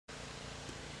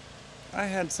I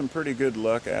had some pretty good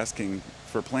luck asking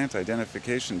for plant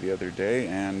identification the other day,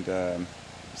 and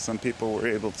some people were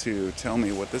able to tell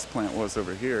me what this plant was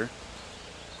over here.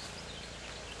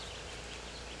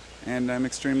 And I'm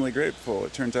extremely grateful.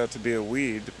 It turns out to be a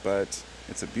weed, but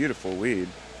it's a beautiful weed.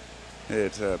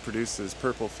 It produces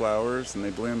purple flowers, and they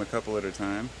bloom a couple at a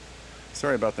time.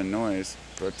 Sorry about the noise,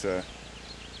 but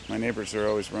my neighbors are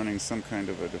always running some kind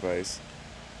of a device.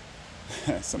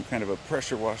 Some kind of a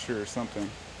pressure washer or something.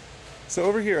 So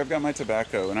over here I've got my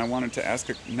tobacco, and I wanted to ask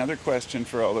another question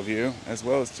for all of you, as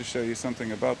well as to show you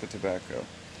something about the tobacco.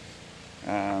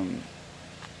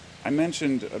 I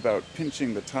mentioned about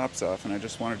pinching the tops off, and I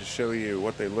just wanted to show you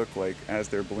what they look like as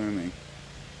they're blooming.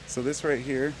 So this right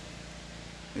here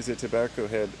is a tobacco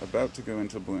head about to go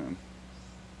into bloom.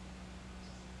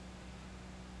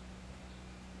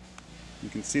 You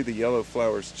can see the yellow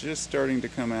flowers just starting to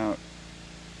come out,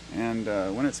 and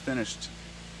when it's finished,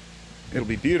 it'll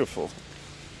be beautiful.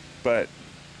 But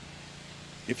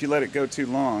if you let it go too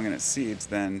long and it seeds,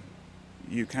 then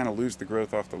you kind of lose the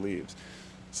growth off the leaves.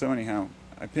 So anyhow,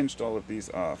 I pinched all of these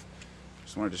off.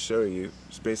 Just wanted to show you.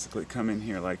 Just basically come in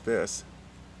here like this.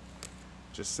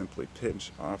 Just simply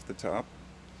pinch off the top,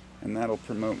 and that'll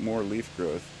promote more leaf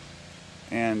growth.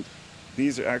 And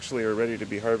these are ready to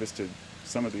be harvested,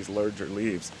 some of these larger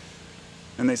leaves.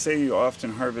 And they say you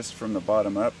often harvest from the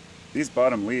bottom up. These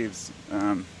bottom leaves,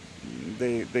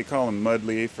 they call them mud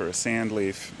leaf or a sand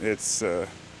leaf. It's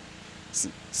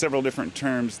several different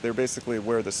terms. They're basically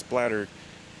where the splatter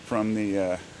from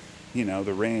the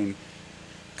the rain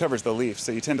covers the leaf.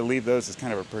 So you tend to leave those as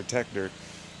kind of a protector.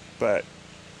 But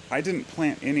I didn't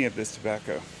plant any of this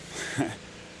tobacco. You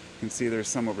can see there's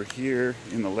some over here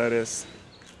in the lettuce.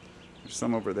 There's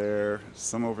some over there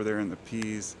in the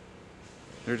peas.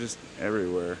 They're just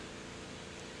everywhere.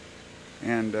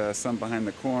 And some behind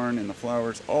the corn and the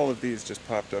flowers. All of these just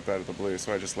popped up out of the blue,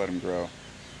 so I just let them grow.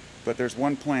 But there's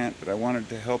one plant that I wanted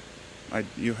to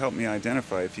you help me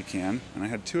identify if you can, and I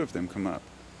had two of them come up.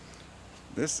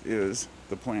 This is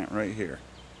the plant right here.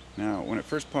 Now, when it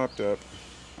first popped up,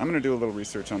 I'm going to do a little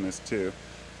research on this too,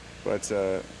 but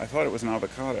I thought it was an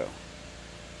avocado.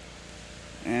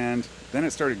 And then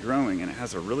it started growing, and it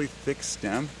has a really thick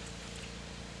stem.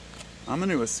 I'm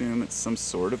going to assume it's some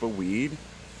sort of a weed,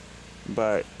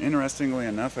 but interestingly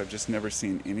enough, I've just never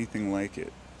seen anything like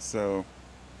it. So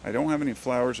I don't have any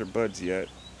flowers or buds yet.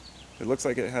 It looks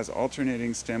like it has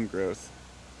alternating stem growth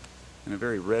and a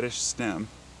very reddish stem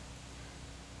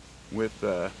with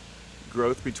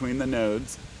growth between the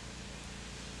nodes.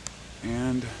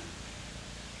 And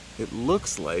it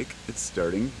looks like it's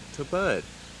starting to bud.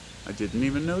 I didn't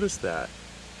even notice that.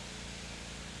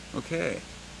 Okay,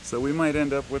 so we might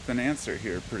end up with an answer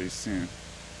here pretty soon.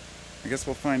 I guess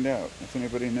we'll find out. If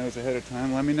anybody knows ahead of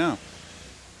time, let me know.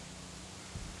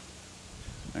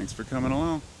 Thanks for coming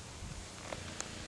along.